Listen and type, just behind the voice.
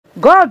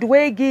God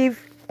will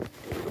give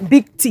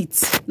big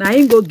teeth. Now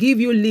he go give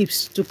you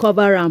lips to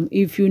cover them.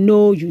 If you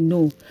know, you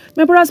know.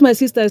 My brothers, my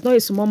sisters, it's not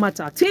a small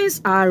matter.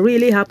 Things are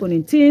really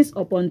happening. Things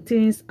upon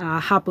things are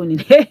happening.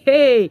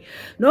 Hey.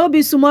 No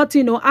be small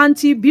thing, no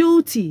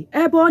anti-beauty,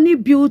 ebony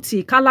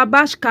beauty,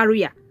 calabash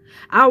career.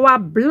 Our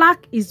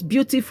black is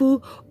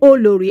beautiful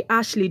Olori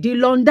Ashley, the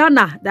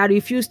Londoner that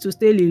refused to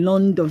stay in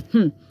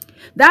London.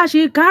 That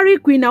she carry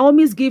Queen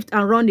Naomi's gift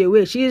and run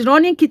away. She is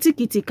running kitty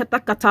kata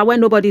kata when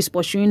nobody is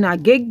pursuing her.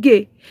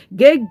 Gege.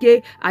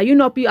 Are you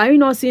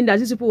not seeing that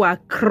these people were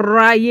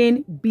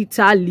crying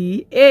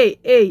bitterly?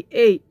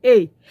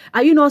 Hey.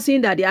 Are you not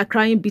seeing that they are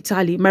crying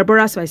bitterly? My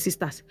brothers, my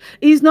sisters.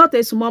 It's not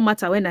a small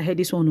matter when I heard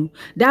this one.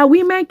 That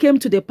women came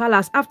to the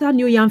palace after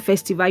New Yam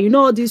Festival. You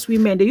know all these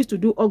women, they used to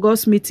do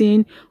August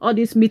meeting, all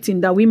this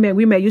meeting that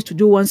women used to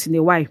do once in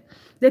a while.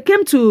 They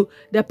came to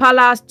the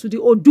palace, to the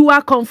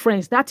Odua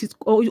conference. That is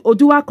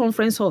Odua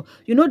conference hall.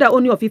 You know that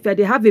Ooni of Ife,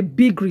 they have a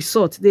big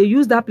resort. They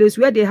use that place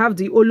where they have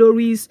the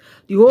OLORIS,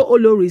 the whole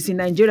OLORIS in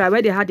Nigeria,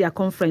 where they had their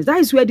conference. That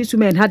is where these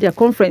women had their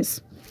conference.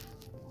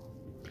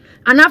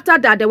 And after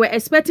that, they were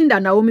expecting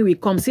that Naomi will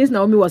come, since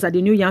Naomi was at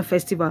the New Yam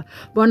Festival.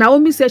 But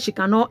Naomi said she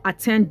cannot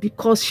attend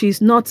because she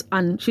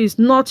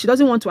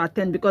doesn't want to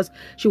attend because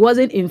she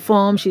wasn't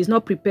informed, she's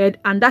not prepared.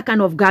 And that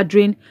kind of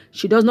gathering,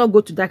 she does not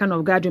go to that kind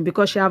of gathering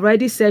because she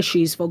already said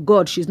she is for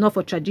God, she's not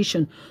for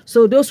tradition.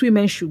 So those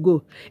women should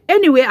go.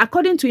 Anyway,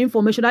 according to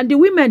information, and the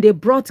women, they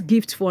brought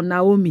gifts for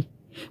Naomi.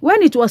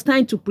 When it was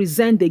time to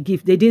present the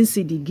gift, they didn't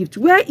see the gift.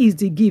 Where is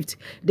the gift?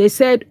 They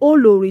said,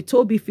 Olori,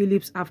 Tobi,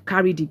 Phillips have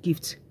carried the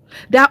gift.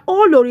 That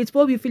Olori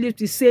Tobi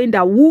Phillips is saying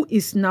that who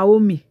is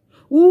Naomi?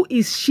 Who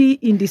is she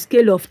in the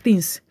scale of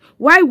things?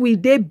 Why will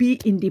they be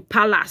in the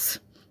palace?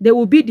 They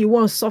will be the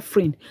one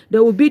suffering. They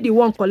will be the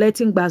one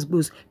collecting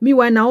basbos.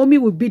 Meanwhile, Naomi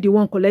will be the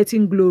one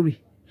collecting glory.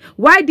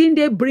 Why didn't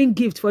they bring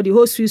gift for the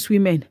whole Swiss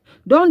women?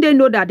 Don't they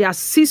know that there are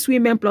 6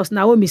 women plus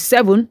Naomi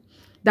 7?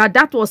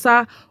 That was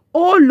her.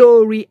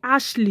 Olori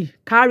Ashley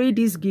carried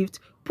this gift,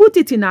 put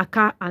it in her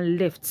car and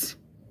left.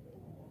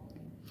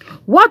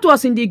 What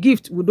was in the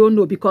gift, we don't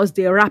know because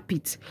they wrap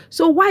it.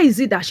 So why is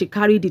it that she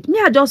carried it? Me,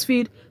 I just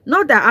feel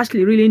not that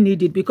Ashley really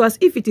need it, because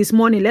if it is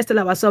money, let's tell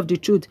ourselves the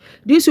truth.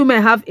 These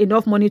women have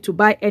enough money to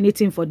buy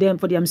anything for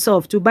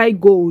themselves, to buy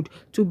gold,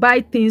 to buy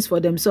things for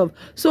themselves.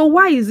 So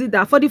why is it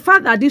that for the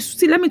fact that this,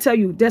 see, let me tell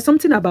you, there's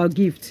something about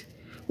gift.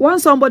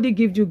 Once somebody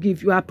gives you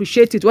gift, you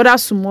appreciate it, whether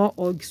small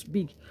or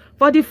big.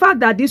 For the fact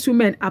that these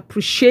women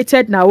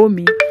appreciated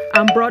Naomi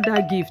and brought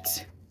that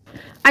gift,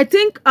 I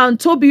think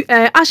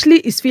Ashley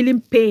is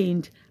feeling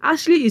pained.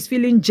 Ashley is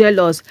feeling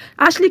jealous.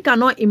 Ashley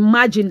cannot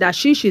imagine that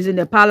she's in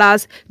the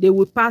palace. They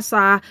will pass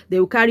her. They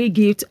will carry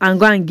gifts and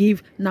go and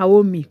give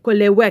Naomi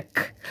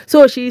kolewek.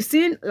 So she's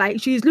seen, like,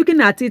 she's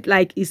looking at it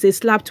like it's a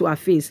slap to her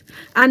face.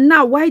 And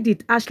now, why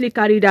did Ashley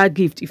carry that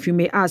gift, if you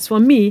may ask? For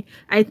me,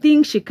 I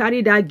think she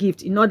carried that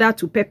gift in order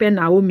to pepper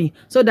Naomi,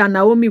 so that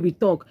Naomi will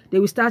talk. They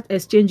will start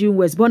exchanging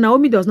words. But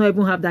Naomi does not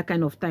even have that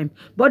kind of time.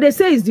 But they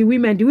say it's the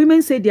women. The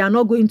women say they are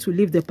not going to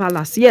leave the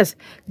palace. Yes,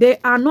 they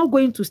are not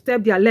going to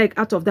step their leg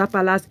out of that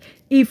palace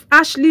if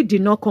Ashley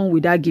did not come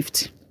with that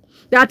gift.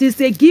 That is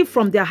a gift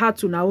from their heart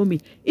to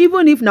Naomi.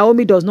 Even if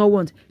Naomi does not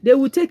want, they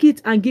will take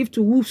it and give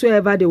to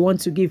whosoever they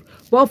want to give.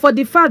 But for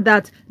the fact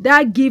that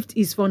that gift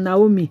is for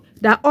Naomi,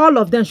 that all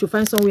of them should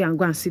find somewhere and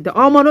go and sit. The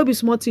Alma no be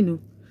smart, you know.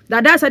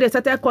 That's why they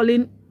started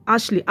calling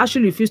Ashley.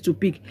 Ashley refused to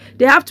pick.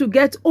 They have to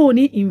get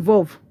Ooni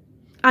involved.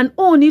 And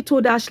Ooni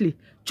told Ashley,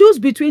 choose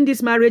between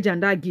this marriage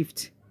and that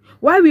gift.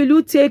 Why will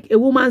you take a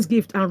woman's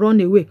gift and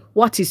run away?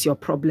 What is your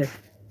problem?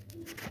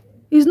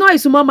 It's not a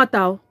small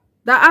matter.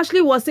 That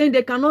Ashley was saying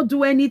they cannot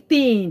do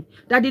anything.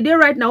 That did they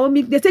write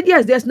Naomi? They said,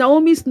 yes, there's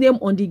Naomi's name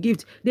on the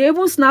gift. They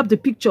even snapped the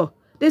picture.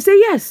 They say,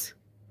 yes.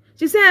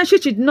 She said she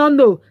did not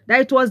know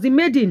that it was the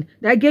maiden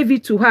that gave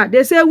it to her.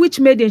 They say, which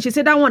maiden? She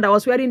said that one that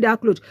was wearing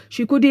that clothes.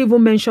 She couldn't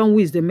even mention who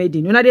is the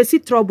maiden. You know, they see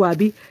trouble,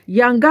 Abi.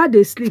 Younger,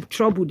 they sleep,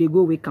 trouble, they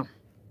go wake up.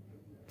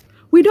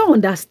 We don't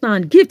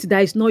understand. Gift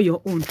that is not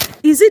your own.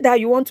 Is it that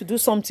you want to do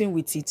something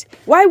with it?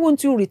 Why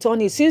won't you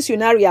return it, since you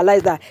now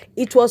realize that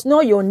it was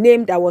not your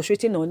name that was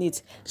written on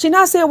it? She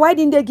now said, why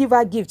didn't they give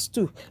her gifts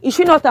too? Is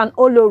she not an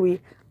Olori?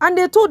 And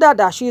they told her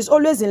that she is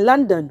always in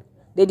London.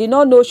 They did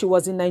not know she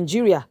was in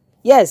Nigeria.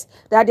 Yes,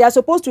 that they are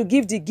supposed to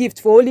give the gift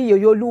for only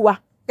Yoyoluwa.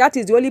 That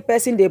is the only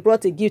person they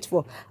brought a gift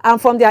for. And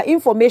from their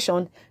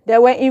information, they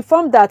were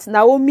informed that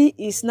Naomi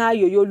is now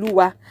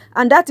Yoyoluwa.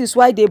 And that is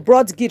why they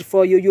brought gift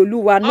for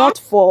Yoyoluwa,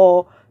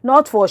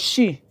 not for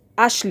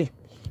Ashley.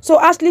 So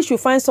Ashley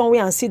should find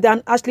somewhere and sit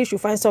down. Ashley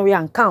should find somewhere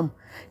and come.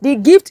 The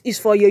gift is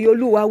for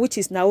Yoyoluwa, which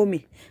is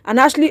Naomi. And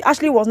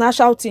Ashley was now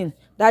shouting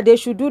that they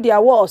should do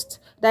their worst.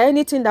 That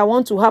anything that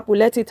wants to happen,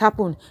 let it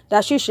happen.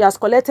 That she has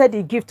collected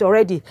the gift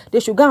already. They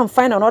should go and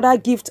find another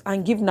gift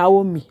and give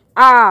Naomi.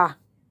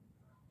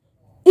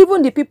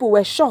 Even the people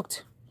were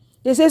shocked.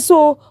 They say,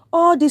 so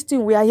all these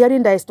things we are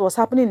hearing that it was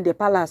happening in the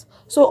palace,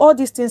 so all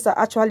these things are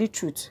actually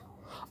truth.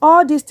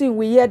 All these things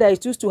we hear that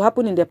it used to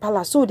happen in the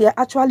palace, so they are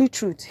actually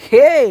truth.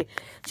 Hey,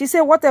 she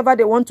said whatever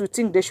they want to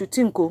think, they should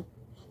think. Oh.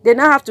 They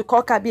now have to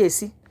call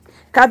Kabiesi.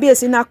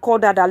 Kabiyesi now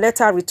called her that let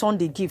her return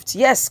the gift.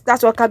 Yes,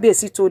 that's what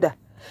Kabiyesi told her.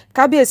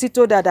 Kabiyesi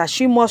told her that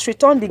she must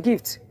return the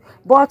gift.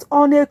 But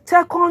on a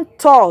second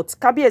thought,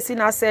 Kabiyesi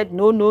now said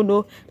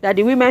no, that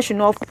the women should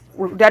not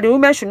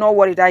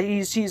worry, that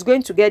she's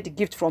going to get the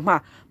gift from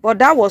her. But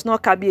that was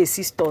not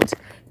Kabiyesi's thought.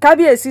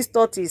 Kabiyesi's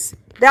thought is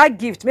that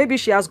gift, maybe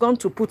she has gone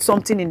to put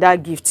something in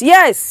that gift.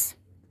 Yes.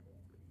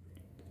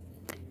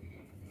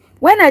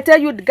 When I tell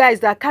you guys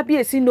that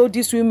Kabiyesi know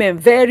these women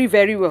very,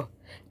 very well.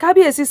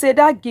 Kabiyesi said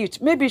that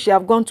gift, maybe she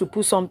have gone to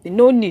put something.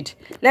 No need.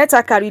 Let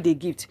her carry the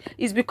gift.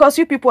 It's because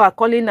you people are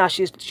calling her,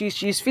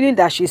 she's feeling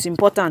that she's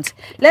important.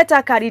 Let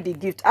her carry the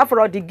gift. After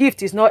all, the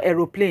gift is not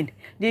aeroplane.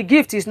 The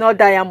gift is not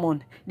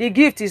diamond. The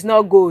gift is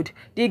not gold.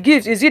 The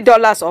gift, is it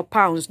dollars or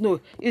pounds? No.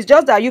 It's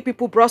just that you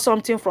people brought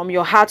something from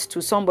your heart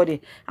to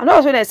somebody. And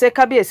also when I say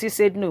Kabiyesi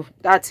said no,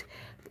 that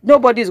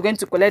nobody is going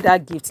to collect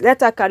that gift. Let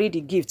her carry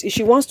the gift. If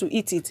she wants to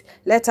eat it,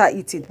 let her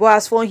eat it. But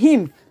as for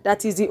him,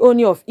 that is the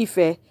Ooni of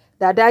Ife,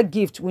 that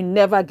gift will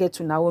never get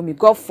to Naomi.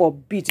 God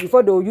forbid.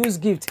 Before they will use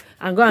gift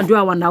and go and do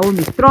our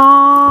Naomi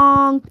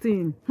strong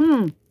thing.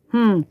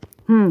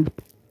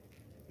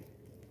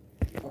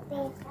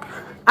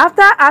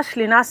 After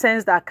Ashley now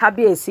sensed that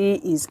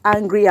Kabiyesi is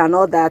angry and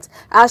all that,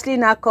 Ashley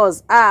now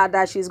calls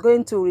that she's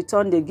going to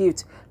return the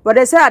gift. But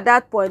they say at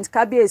that point,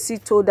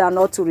 Kabiyesi told her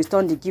not to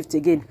return the gift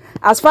again.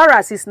 As far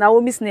as it's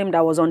Naomi's name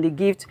that was on the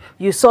gift,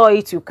 you saw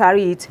it, you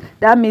carry it.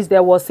 That means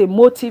there was a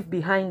motive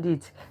behind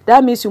it.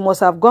 That means you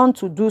must have gone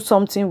to do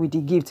something with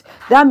the gift.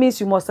 That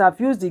means you must have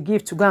used the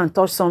gift to go and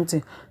touch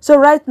something. So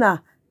right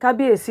now,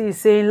 Kabiyesi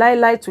is saying,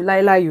 lie to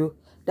lie you,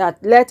 that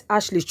let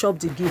Ashley chop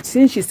the gift.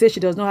 Since she says she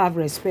does not have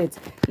respect,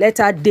 let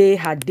her day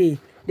her day.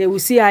 They will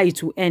see how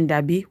it will end,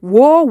 Abi.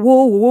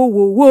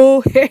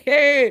 Whoa.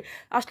 Hey.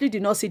 Ashley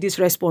did not see this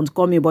response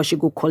coming, but she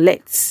go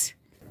collect.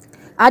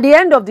 At the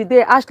end of the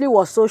day, Ashley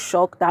was so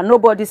shocked that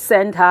nobody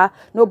sent her,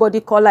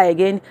 nobody called her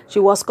again. She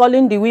was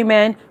calling the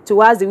women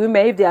to ask the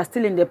women if they are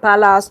still in the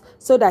palace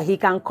so that she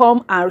can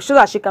come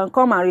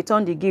and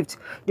return the gift.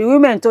 The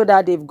women told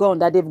her they've gone,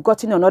 that they've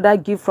gotten another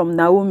gift from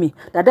Naomi.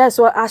 That's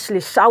why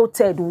Ashley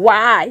shouted,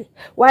 why?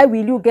 Why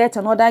will you get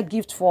another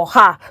gift for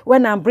her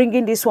when I'm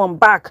bringing this one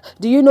back?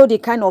 Do you know the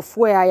kind of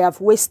way I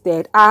have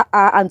wasted?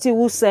 Until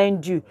who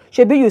send you?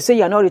 Maybe you say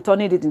you're not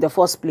returning it in the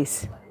first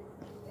place.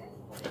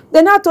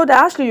 They now told her,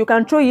 Ashley, you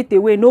can throw it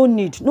away. No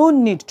need,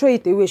 throw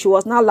it away. She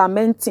was now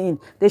lamenting.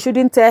 They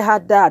shouldn't tell her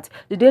that.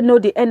 Did they know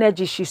the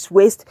energy she's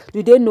waste?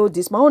 Did they know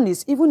this? My own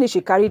is, even if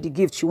she carried the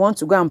gift, she wants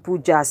to go and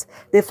put jazz.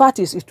 The fact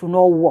is, it will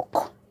not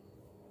work.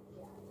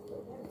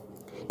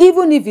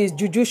 Even if it's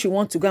juju she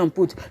wants to go and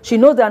put, she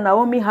knows that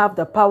Naomi have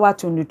the power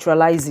to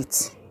neutralize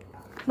it.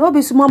 No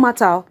be small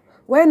matter.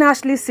 When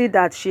Ashley see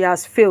that she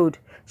has failed,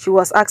 she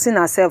was asking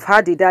herself,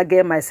 how did I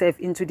get myself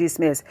into this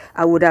mess?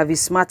 I would have been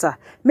smarter.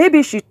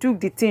 Maybe she took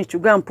the thing to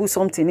go and put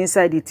something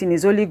inside the thing.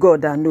 It's only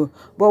God that knows.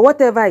 But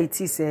whatever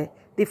it is,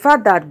 the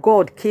fact that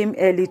God came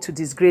early to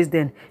disgrace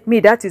them,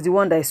 me, that is the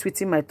one that is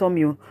sweeting my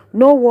tummy.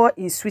 No one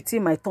is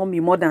sweeting my tummy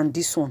more than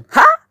this one.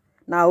 Ha!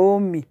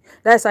 Naomi.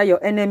 That's how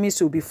your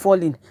enemies will be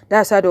falling.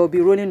 That's how they will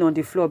be rolling on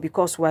the floor.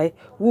 Because why?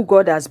 Who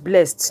God has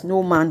blessed,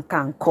 no man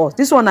can curse.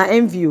 This one I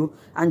envy you,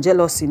 and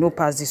jealousy no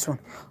pass this one.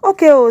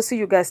 Okay, I'll see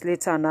you guys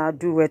later. Now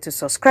do well to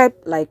subscribe,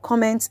 like,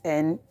 comment,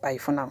 and bye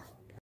for now.